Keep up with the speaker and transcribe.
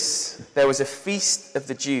there was a feast of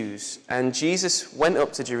the Jews, and Jesus went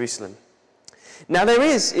up to Jerusalem. Now there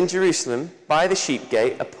is in Jerusalem, by the sheep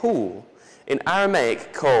gate, a pool, in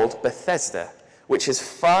Aramaic called Bethesda, which has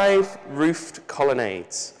 5 roofed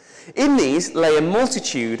colonnades. In these lay a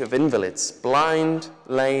multitude of invalids, blind,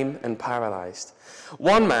 lame, and paralyzed.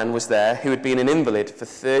 One man was there who had been an invalid for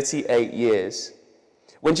 38 years.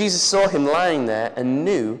 When Jesus saw him lying there and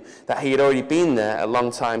knew that he had already been there a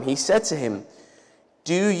long time, he said to him,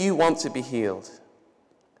 "Do you want to be healed?"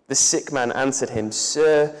 The sick man answered him,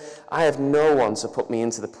 "Sir, I have no one to put me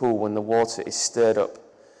into the pool when the water is stirred up.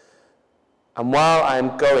 And while I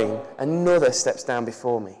am going, another steps down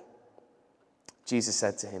before me." Jesus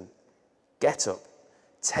said to him, "Get up,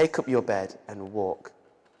 take up your bed and walk."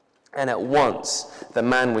 And at once the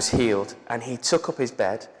man was healed, and he took up his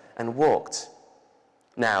bed and walked.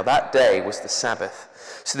 Now that day was the Sabbath.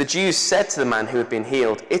 So the Jews said to the man who had been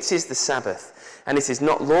healed, "It is the Sabbath, and it is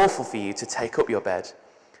not lawful for you to take up your bed."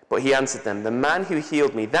 But he answered them, "The man who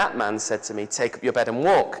healed me, that man said to me, 'Take up your bed and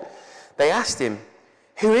walk.'" They asked him,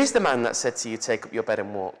 "Who is the man that said to you, 'Take up your bed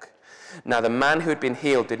and walk'?" Now the man who had been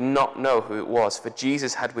healed did not know who it was, for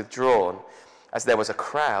Jesus had withdrawn, as there was a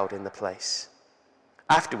crowd in the place.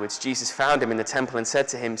 Afterwards Jesus found him in the temple and said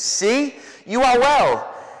to him, "See, you are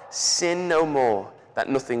well. Sin no more, that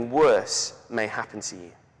nothing worse may happen to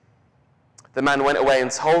you." The man went away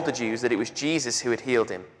and told the Jews that it was Jesus who had healed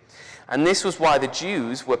him. And this was why the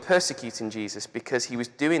Jews were persecuting Jesus, because he was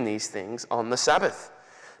doing these things on the Sabbath.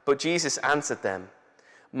 But Jesus answered them,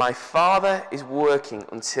 "My Father is working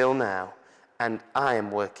until now, and I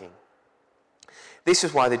am working." This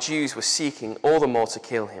was why the Jews were seeking all the more to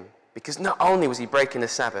kill him, because not only was he breaking the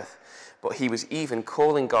Sabbath, but he was even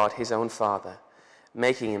calling God his own Father,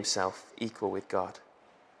 making himself equal with God.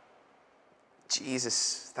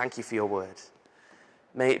 Jesus, thank you for your word.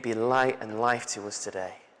 May it be light and life to us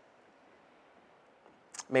today.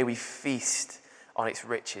 May we feast on its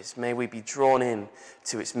riches. May we be drawn in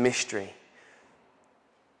to its mystery,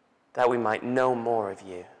 that we might know more of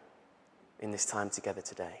you in this time together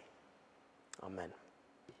today. Amen.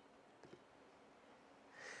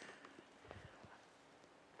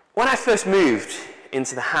 When I first moved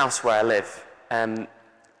into the house where I live,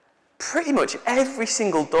 pretty much every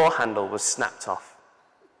single door handle was snapped off.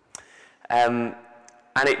 And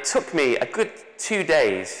it took me a good 2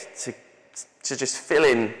 days to just fill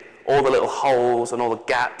in all the little holes and all the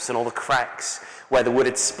gaps and all the cracks where the wood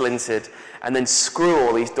had splintered, and then screw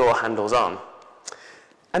all these door handles on.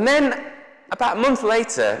 And then about a month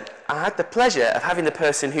later, I had the pleasure of having the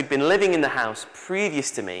person who'd been living in the house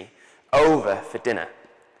previous to me over for dinner.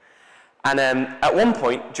 And at one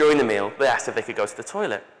point during the meal, they asked if they could go to the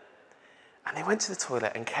toilet. And they went to the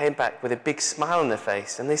toilet and came back with a big smile on their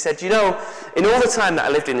face. And they said, "You know, in all the time that I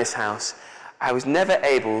lived in this house, I was never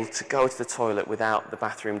able to go to the toilet without the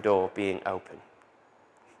bathroom door being open."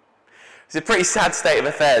 It's a pretty sad state of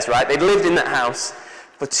affairs, right? They'd lived in that house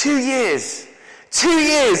for 2 years. 2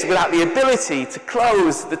 years without the ability to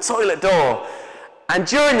close the toilet door. And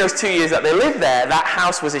during those 2 years that they lived there, that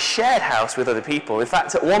house was a shared house with other people. In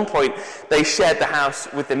fact, at one point, they shared the house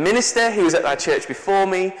with the minister who was at our church before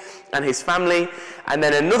me and his family. And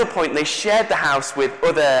then another point, they shared the house with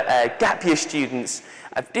other gap year students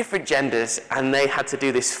of different genders, and they had to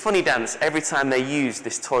do this funny dance every time they used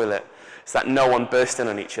this toilet so that no one burst in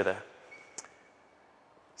on each other.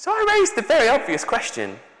 So I raised the very obvious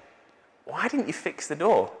question, why didn't you fix the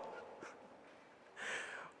door?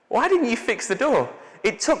 Why didn't you fix the door?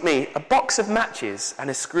 It took me a box of matches and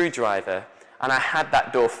a screwdriver, and I had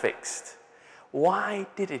that door fixed. Why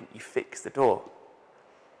didn't you fix the door?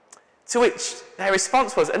 To which their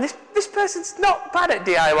response was, and this person's not bad at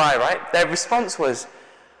DIY, right? Their response was,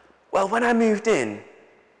 well, when I moved in,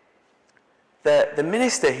 the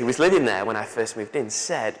minister who was living there when I first moved in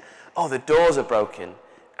said, "Oh, the doors are broken,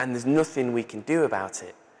 and there's nothing we can do about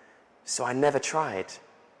it. So I never tried."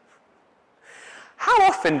 How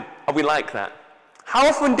often are we like that? How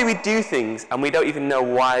often do we do things and we don't even know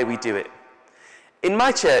why we do it? In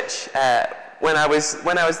my church, when I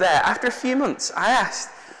was there, after a few months, I asked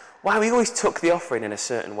why we always took the offering in a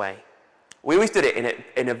certain way. We always did it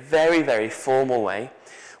in a very, very formal way.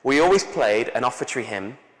 We always played an offertory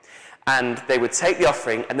hymn, and they would take the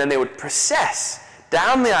offering, and then they would process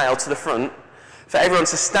down the aisle to the front for everyone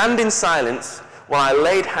to stand in silence while I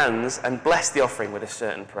laid hands and blessed the offering with a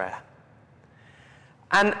certain prayer.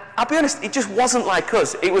 And I'll be honest, it just wasn't like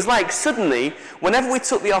us. It was like suddenly, whenever we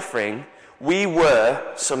took the offering, we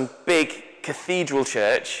were some big cathedral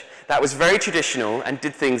church that was very traditional and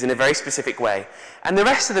did things in a very specific way. And the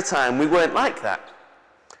rest of the time, we weren't like that.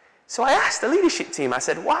 So I asked the leadership team, I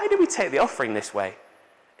said, why do we take the offering this way?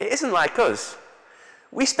 it isn't like us.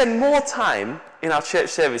 We spend more time in our church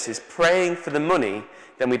services praying for the money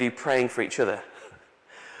than we do praying for each other.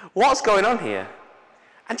 What's going on here?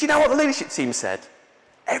 And do you know what the leadership team said?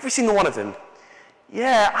 Every single one of them.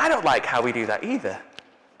 Yeah, I don't like how we do that either.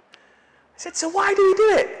 I said, so why do we do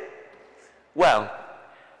it? Well,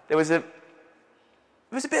 there was a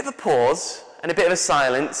bit of a pause and a bit of a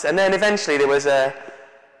silence, and then eventually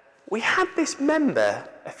we had this member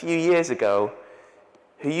a few years ago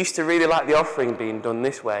who used to really like the offering being done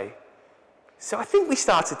this way. So I think we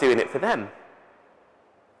started doing it for them.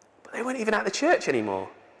 But they weren't even at the church anymore.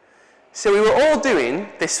 So we were all doing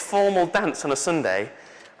this formal dance on a Sunday,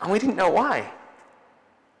 and we didn't know why.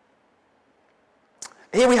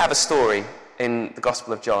 Here we have a story in the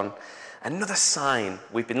Gospel of John, another sign.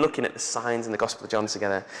 We've been looking at the signs in the Gospel of John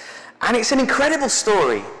together, and it's an incredible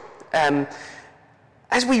story.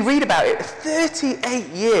 As we read about it, 38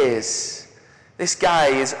 years, this guy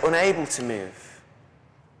is unable to move.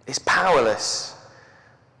 He's powerless.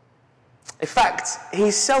 In fact,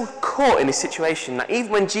 he's so caught in his situation that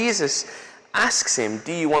even when Jesus asks him,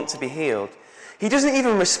 do you want to be healed? He doesn't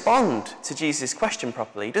even respond to Jesus' question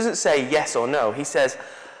properly. He doesn't say yes or no. He says,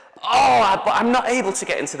 but I'm not able to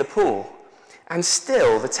get into the pool. And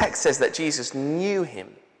still, the text says that Jesus knew him.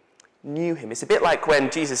 It's a bit like when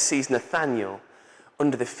Jesus sees Nathanael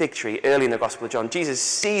under the fig tree early in the Gospel of John. Jesus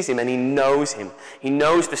sees him and he knows him. He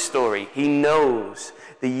knows the story. He knows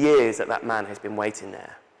the years that man has been waiting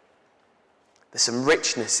there. There's some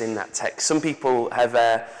richness in that text. Some people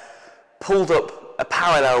have pulled up a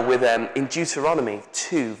parallel with in Deuteronomy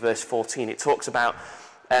 2, verse 14. It talks about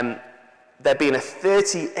there being a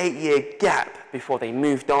 38-year gap before they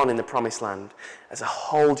moved on in the promised land as a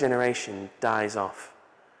whole generation dies off.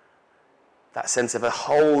 That sense of a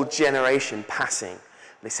whole generation passing.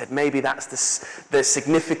 They said maybe that's the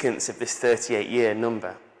significance of this 38-year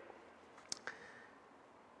number.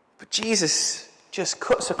 But Jesus just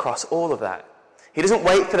cuts across all of that. He doesn't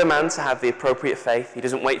wait for the man to have the appropriate faith. He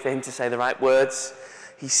doesn't wait for him to say the right words.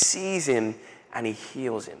 He sees him and he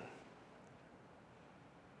heals him.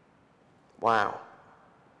 Wow.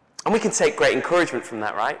 And we can take great encouragement from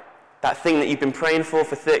that, right? That thing that you've been praying for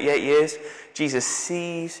 38 years, Jesus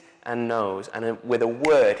sees and knows, and with a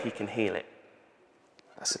word he can heal it.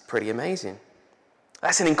 That's pretty amazing.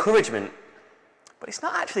 That's an encouragement, but it's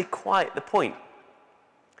not actually quite the point.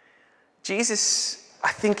 Jesus,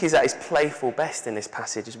 I think, is at his playful best in this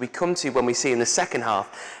passage as we come to when we see in the second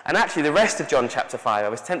half. And actually the rest of John chapter 5, I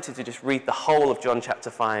was tempted to just read the whole of John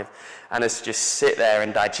chapter 5 and just sit there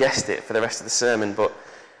and digest it for the rest of the sermon, but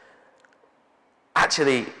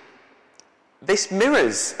actually this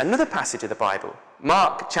mirrors another passage of the Bible.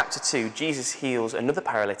 Mark chapter 2, Jesus heals another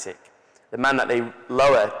paralytic, the man that they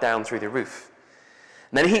lower down through the roof.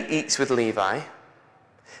 And then he eats with Levi.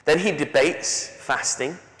 Then he debates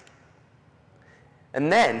fasting.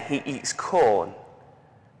 And then he eats corn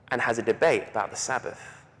and has a debate about the Sabbath.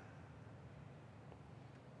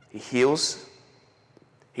 He heals.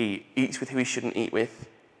 He eats with who he shouldn't eat with.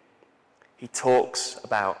 He talks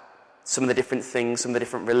about some of the different things, some of the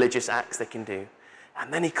different religious acts they can do.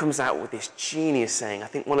 And then he comes out with this genius saying, I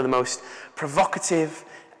think one of the most provocative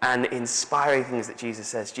and inspiring things that Jesus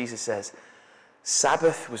says. Jesus says,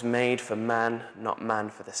 Sabbath was made for man, not man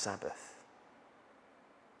for the Sabbath.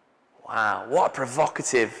 Wow, what a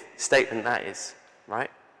provocative statement that is, right?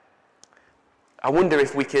 I wonder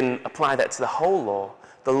if we can apply that to the whole law.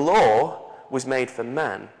 The law was made for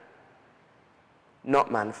man,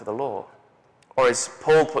 not man for the law. Or as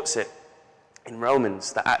Paul puts it in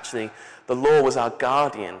Romans, that actually the law was our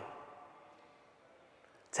guardian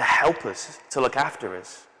to help us, to look after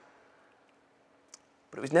us.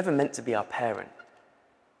 But it was never meant to be our parent.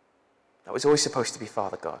 That was always supposed to be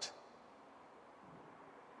Father God.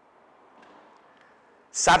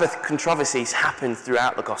 Sabbath controversies happen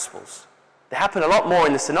throughout the Gospels. They happen a lot more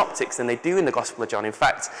in the Synoptics than they do in the Gospel of John. In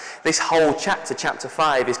fact, this whole chapter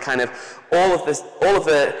 5, is kind of all of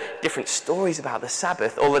the different stories about the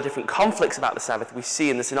Sabbath, all the different conflicts about the Sabbath we see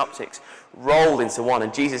in the Synoptics rolled into one,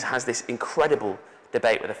 and Jesus has this incredible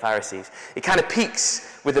debate with the Pharisees. It kind of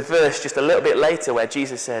peaks with a verse just a little bit later where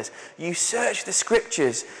Jesus says, you search the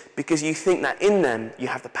scriptures because you think that in them you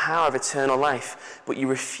have the power of eternal life, but you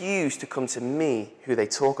refuse to come to me who they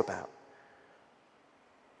talk about.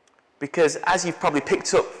 Because as you've probably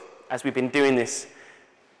picked up as we've been doing this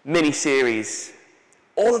mini-series,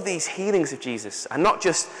 all of these healings of Jesus are not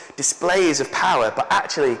just displays of power, but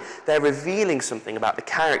actually they're revealing something about the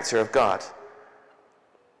character of God.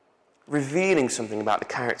 Revealing something about the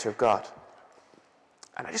character of God.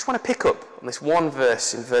 And I just want to pick up on this one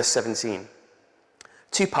verse in verse 17.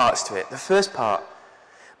 Two parts to it. The first part,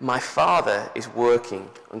 My Father is working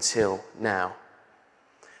until now.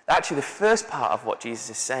 Actually, the first part of what Jesus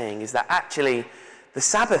is saying is that actually the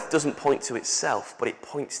Sabbath doesn't point to itself, but it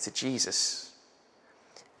points to Jesus.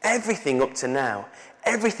 Everything up to now,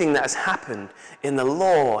 everything that has happened in the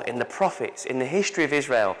law, in the prophets, in the history of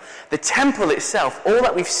Israel, the temple itself, all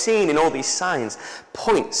that we've seen in all these signs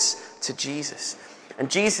points to Jesus. And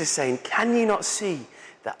Jesus is saying, can you not see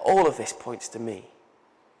that all of this points to me?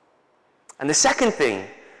 And the second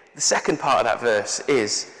part of that verse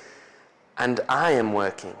is, and I am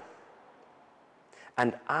working.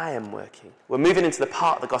 And I am working. We're moving into the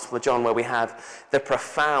part of the Gospel of John where we have the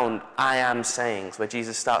profound I am sayings, where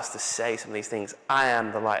Jesus starts to say some of these things. I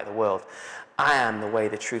am the light of the world. I am the way,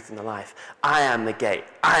 the truth, and the life. I am the gate.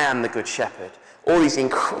 I am the good shepherd. All these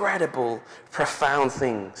incredible, profound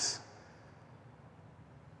things.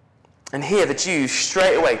 And here the Jews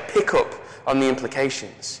straight away pick up on the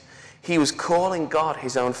implications. He was calling God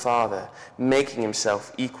his own Father, making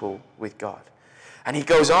himself equal with God. And he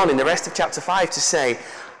goes on in the rest of chapter 5 to say,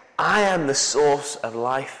 I am the source of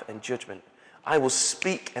life and judgment. I will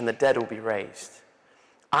speak and the dead will be raised.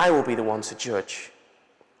 I will be the one to judge.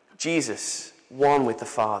 Jesus, one with the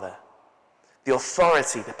Father. The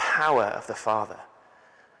authority, the power of the Father.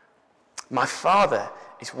 My Father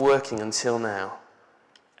is working until now,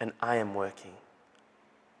 and I am working.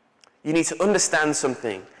 You need to understand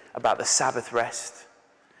something about the Sabbath rest,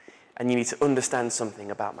 and you need to understand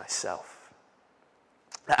something about myself.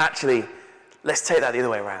 Actually, let's take that the other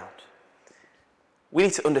way around. We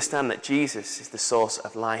need to understand that Jesus is the source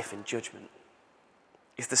of life and judgment.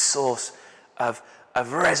 He's the source of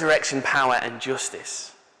resurrection power and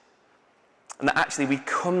justice. And that actually we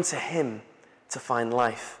come to him to find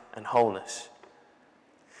life and wholeness.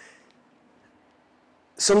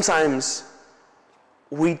 Sometimes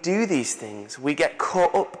we do these things. We get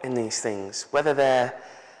caught up in these things, whether they're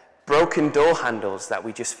broken door handles that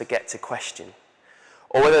we just forget to question,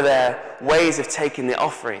 or whether they're ways of taking the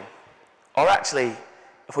offering, or actually,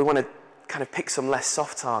 if we want to kind of pick some less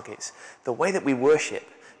soft targets, the way that we worship,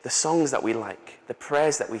 the songs that we like, the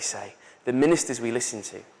prayers that we say, the ministers we listen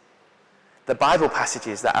to, the Bible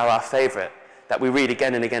passages that are our favourite, that we read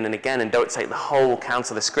again and again and again and don't take the whole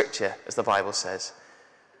count of the scripture, as the Bible says.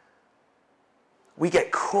 We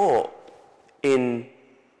get caught in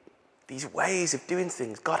these ways of doing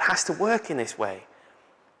things. God has to work in this way.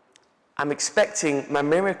 I'm expecting my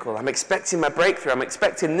miracle. I'm expecting my breakthrough. I'm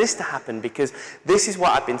expecting this to happen because this is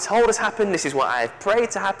what I've been told has happened. This is what I have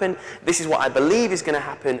prayed to happen. This is what I believe is going to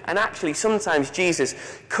happen. And actually, sometimes Jesus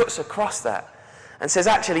cuts across that and says,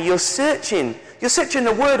 actually, you're searching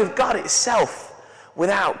the Word of God itself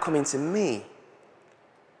without coming to me,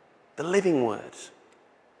 the living Word.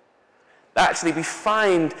 Actually, we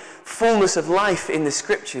find fullness of life in the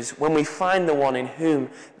Scriptures when we find the one in whom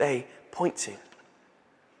they point to.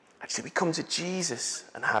 Actually, we come to Jesus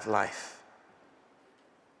and have life.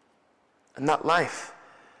 And that life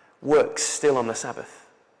works still on the Sabbath.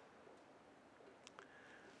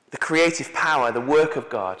 The creative power, the work of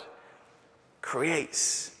God,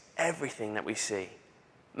 creates everything that we see.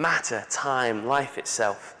 Matter, time, life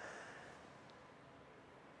itself.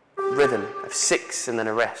 Rhythm of 6 and then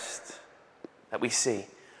a rest that we see.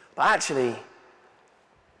 But actually,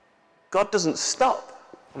 God doesn't stop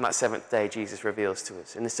on that 7th day, Jesus reveals to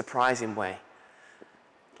us in a surprising way.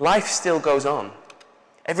 Life still goes on.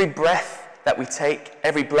 Every breath that we take,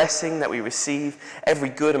 every blessing that we receive, every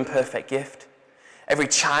good and perfect gift, every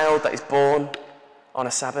child that is born on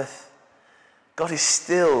a Sabbath, God is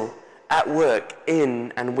still at work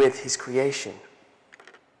in and with his creation.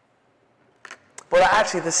 But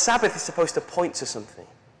actually, the Sabbath is supposed to point to something.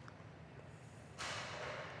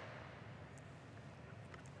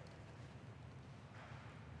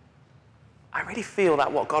 I really feel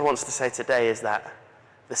that what God wants to say today is that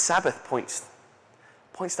the Sabbath points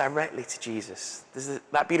directly to Jesus. There's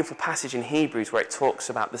that beautiful passage in Hebrews where it talks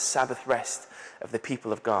about the Sabbath rest of the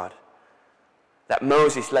people of God. That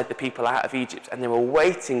Moses led the people out of Egypt and they were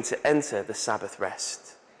waiting to enter the Sabbath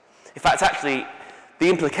rest. In fact, actually, the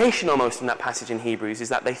implication almost in that passage in Hebrews is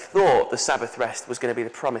that they thought the Sabbath rest was going to be the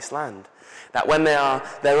promised land. That when they are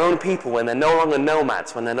their own people, when they're no longer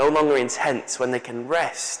nomads, when they're no longer in tents, when they can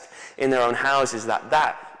rest in their own houses,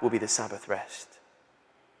 that will be the Sabbath rest.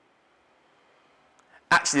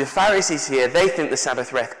 Actually, the Pharisees here, they think the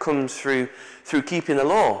Sabbath rest comes through keeping the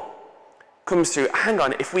law. Comes through, hang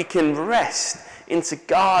on, if we can rest into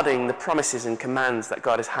guarding the promises and commands that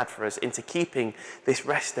God has had for us, into keeping this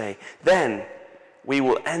rest day, then we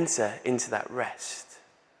will enter into that rest.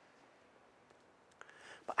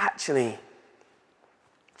 But actually,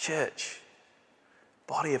 church,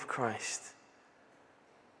 body of Christ,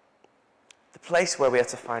 place where we are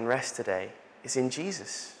to find rest today is in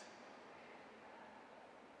Jesus.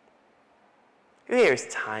 Who here is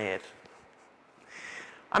tired?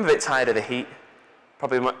 I'm a bit tired of the heat.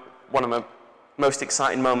 Probably one of my most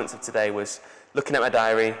exciting moments of today was looking at my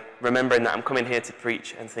diary, remembering that I'm coming here to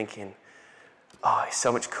preach and thinking, oh, it's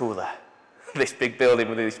so much cooler. This big building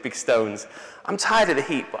with these big stones. I'm tired of the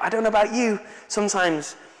heat, but I don't know about you.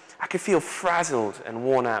 Sometimes I can feel frazzled and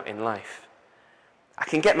worn out in life. I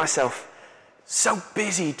can get myself so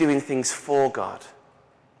busy doing things for God.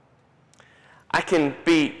 I can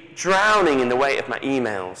be drowning in the weight of my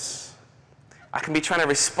emails. I can be trying to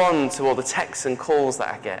respond to all the texts and calls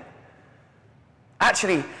that I get.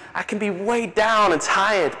 Actually, I can be weighed down and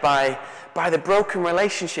tired by the broken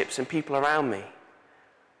relationships and people around me.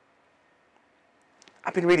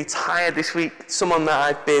 I've been really tired this week. Someone that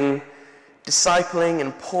I've been discipling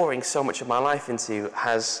and pouring so much of my life into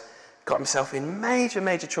has got himself in major,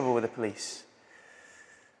 major trouble with the police.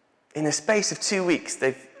 In the space of 2 weeks,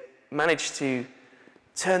 they've managed to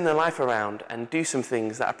turn their life around and do some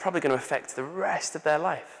things that are probably going to affect the rest of their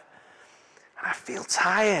life. And I feel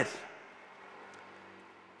tired.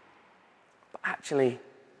 But actually,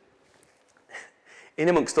 in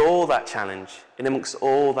amongst all that challenge, in amongst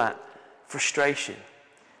all that frustration,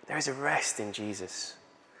 there is a rest in Jesus.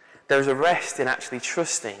 There is a rest in actually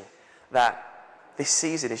trusting that this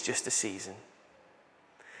season is just a season.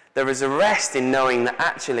 There is a rest in knowing that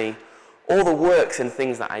actually all the works and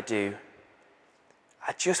things that I do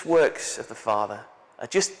are just works of the Father, are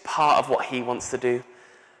just part of what He wants to do.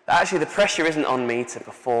 That actually the pressure isn't on me to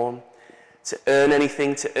perform, to earn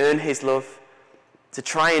anything, to earn His love, to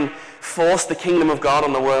try and force the kingdom of God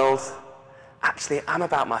on the world. Actually, I'm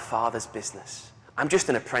about my Father's business. I'm just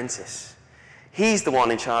an apprentice. He's the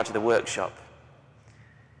one in charge of the workshop.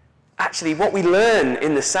 Actually, what we learn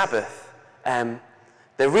in the Sabbath,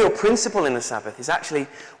 the real principle in the Sabbath is actually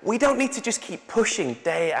we don't need to just keep pushing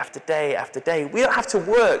day after day after day. We don't have to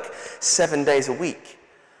work 7 days a week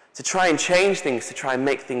to try and change things, to try and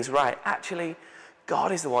make things right. Actually,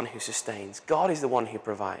 God is the one who sustains. God is the one who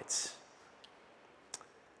provides.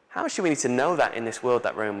 How much do we need to know that in this world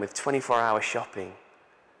that we're in with 24-hour shopping,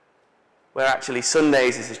 where actually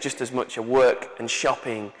Sundays is just as much a work and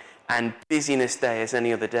shopping and busyness day as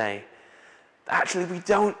any other day? Actually, we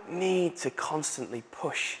don't need to constantly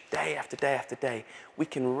push day after day after day. We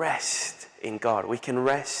can rest in God. We can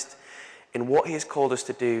rest in what He has called us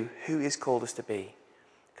to do, who He has called us to be.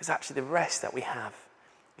 Because actually the rest that we have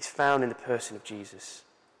is found in the person of Jesus.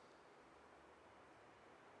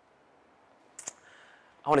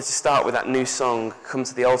 I wanted to start with that new song, Come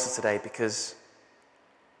to the Altar, today, because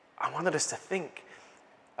I wanted us to think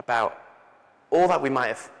about all that we might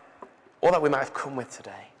have come with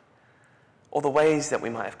today. All the ways that we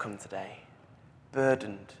might have come today,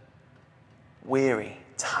 burdened, weary,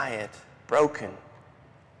 tired, broken.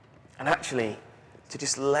 And actually, to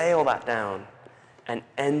just lay all that down and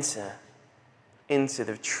enter into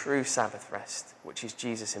the true Sabbath rest, which is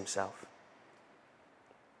Jesus Himself.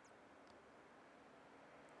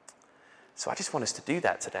 So I just want us to do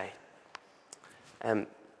that today.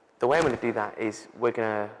 The way I'm going to do that is we're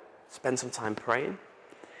going to spend some time praying,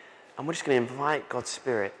 and we're just going to invite God's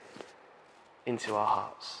Spirit into our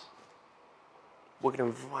hearts. We're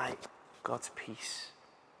going to invite God's peace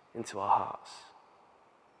into our hearts.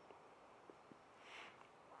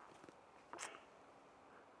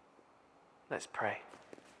 Let's pray.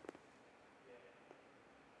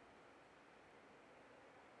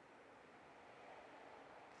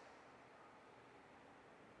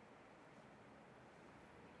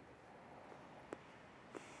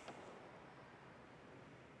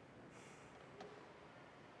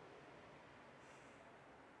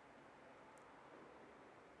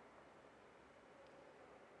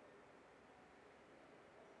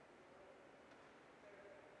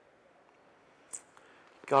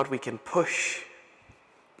 God, we can push,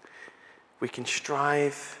 we can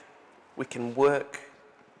strive, we can work,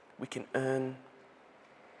 we can earn,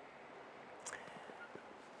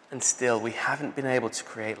 and still we haven't been able to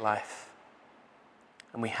create life,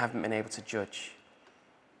 and we haven't been able to judge,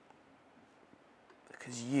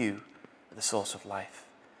 because you are the source of life.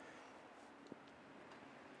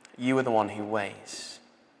 You are the one who weighs.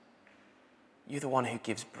 You're the one who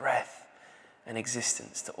gives breath and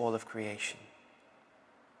existence to all of creation.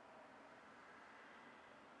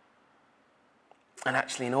 And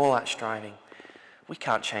actually, in all that striving, we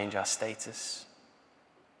can't change our status.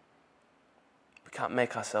 We can't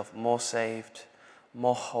make ourselves more saved,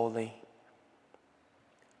 more holy.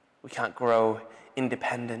 We can't grow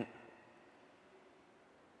independent.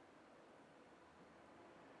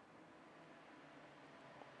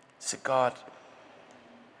 So God,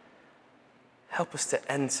 help us to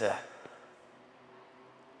enter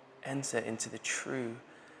into the true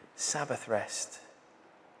Sabbath rest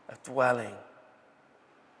of dwelling,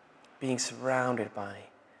 being surrounded by,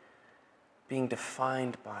 being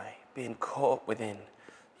defined by, being caught up within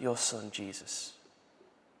your Son, Jesus.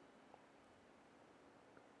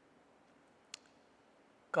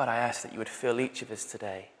 God, I ask that you would fill each of us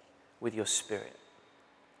today with your Spirit,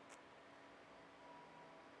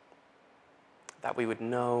 that we would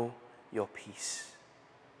know your peace.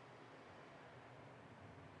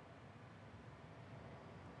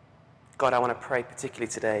 God, I want to pray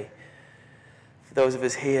particularly today for those of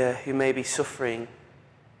us here who may be suffering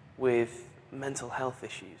with mental health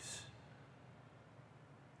issues.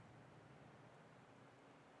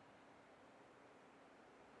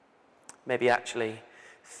 Maybe actually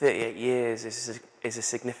 38 years is a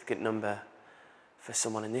significant number for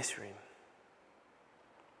someone in this room.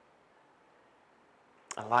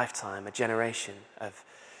 A lifetime, a generation of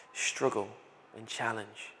struggle and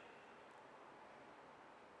challenge.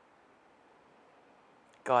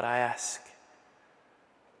 God, I ask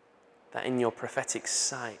that in your prophetic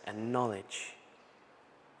sight and knowledge,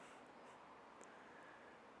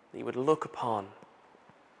 that you would look upon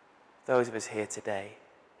those of us here today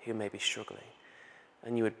who may be struggling,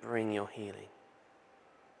 and you would bring your healing.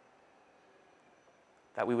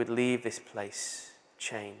 That we would leave this place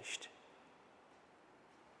changed.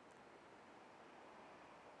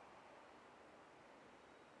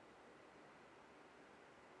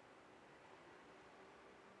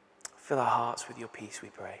 Fill our hearts with your peace, we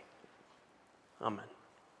pray. Amen.